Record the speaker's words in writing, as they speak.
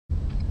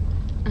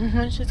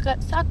She's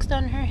got socks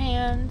on her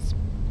hands.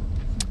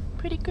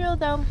 Pretty girl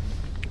though.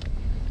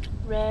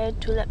 Red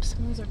tulips.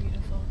 Those are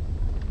beautiful.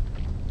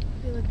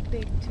 They look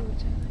big too,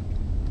 which I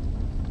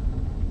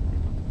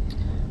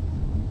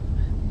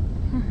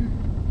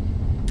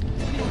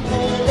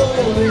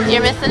like.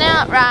 You're missing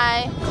out,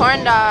 Rye.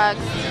 Corn dogs.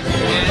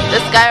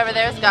 This guy over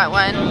there's got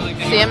one.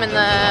 See him in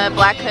the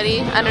black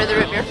hoodie under the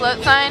root beer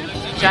float sign?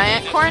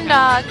 Giant corn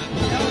dog.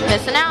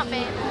 Missing out,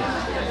 babe.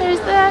 There's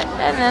that,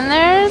 and then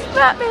there's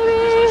that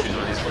baby.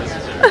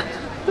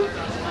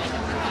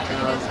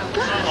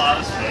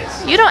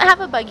 You don't have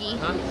a buggy.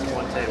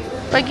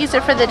 Buggies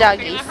are for the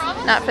doggies,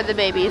 not for the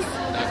babies.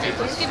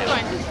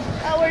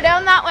 Oh, we're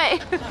down that way.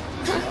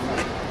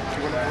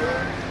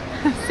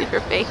 See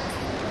her face.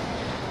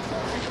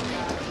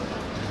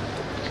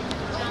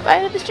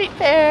 Bye to the street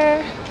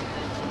fair.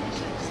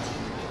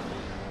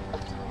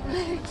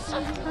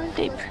 Aren't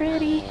they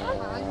pretty?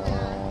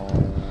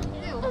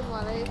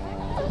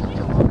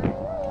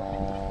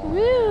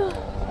 Woo!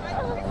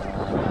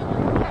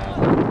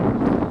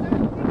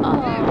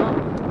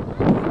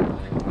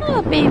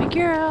 Oh, baby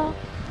girl,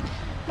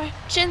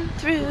 marching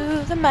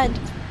through the mud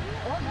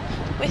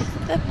with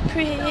the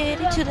pretty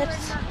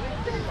tulips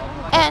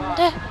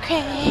and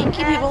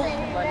cranky people.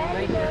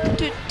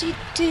 Doody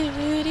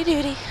doody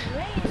doody.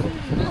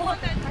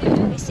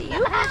 Let me see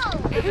you.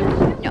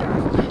 No.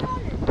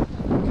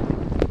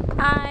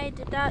 I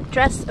did not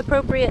dress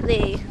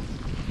appropriately.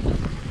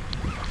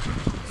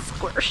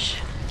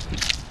 Squish.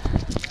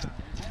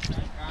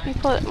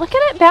 Look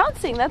at it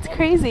bouncing. That's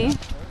crazy.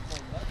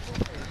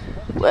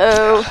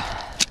 Whoa.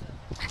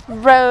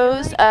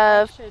 Rows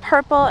of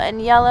purple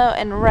and yellow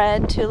and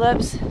red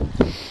tulips.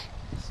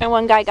 And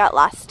one guy got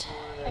lost.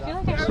 I feel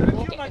like I should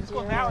look at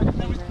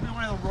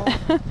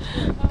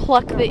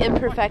Pluck the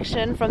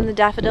imperfection from the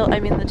daffodil, I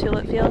mean the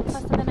tulip fields.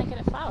 Plus then I get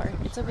a flower.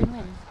 It's a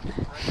win-win.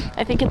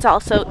 I think it's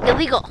also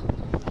illegal.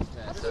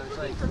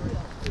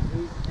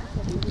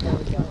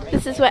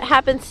 This is what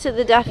happens to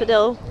the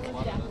daffodil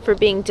for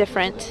being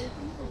different.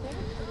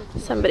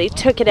 Somebody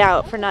took it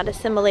out for not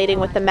assimilating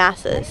with the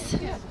masses.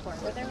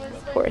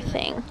 Poor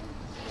thing.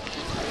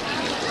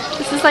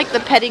 This is like the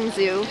petting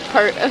zoo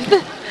part of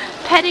the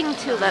petting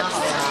tulips.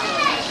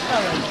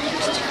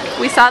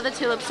 We saw the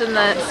tulips in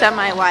the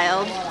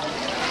semi-wild.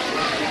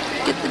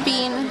 Get the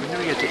bean. When do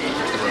we get to eat the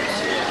tulips?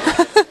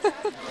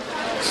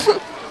 Is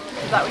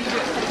that what you do?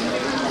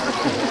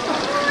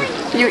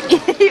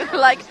 You're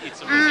like,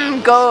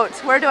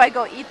 goats. Where do I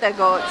go eat the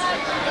goats?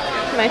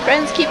 My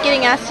friends keep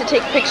getting asked to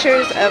take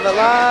pictures of a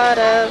lot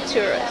of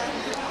tourists.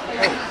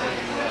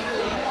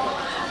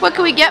 What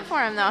can we get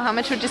for him though? How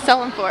much would you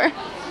sell him for?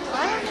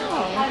 I don't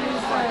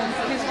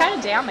know. He's kind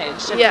of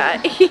damaged.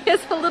 Yeah, he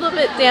is a little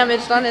bit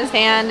damaged on his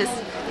hand. His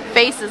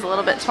face is a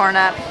little bit torn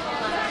up.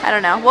 I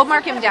don't know. We'll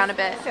mark him down a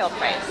bit. Sale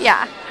price.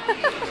 Yeah.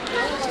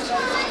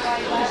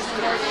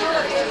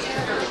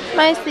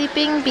 My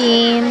sleeping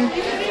bean.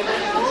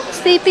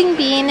 Sleeping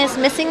bean is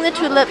missing the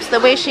tulips the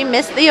way she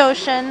missed the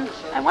ocean.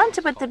 I want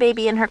to put the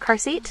baby in her car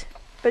seat,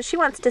 but she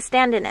wants to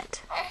stand in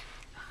it.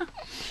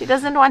 She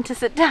doesn't want to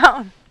sit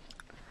down.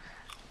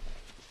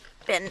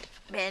 Bend,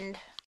 bend.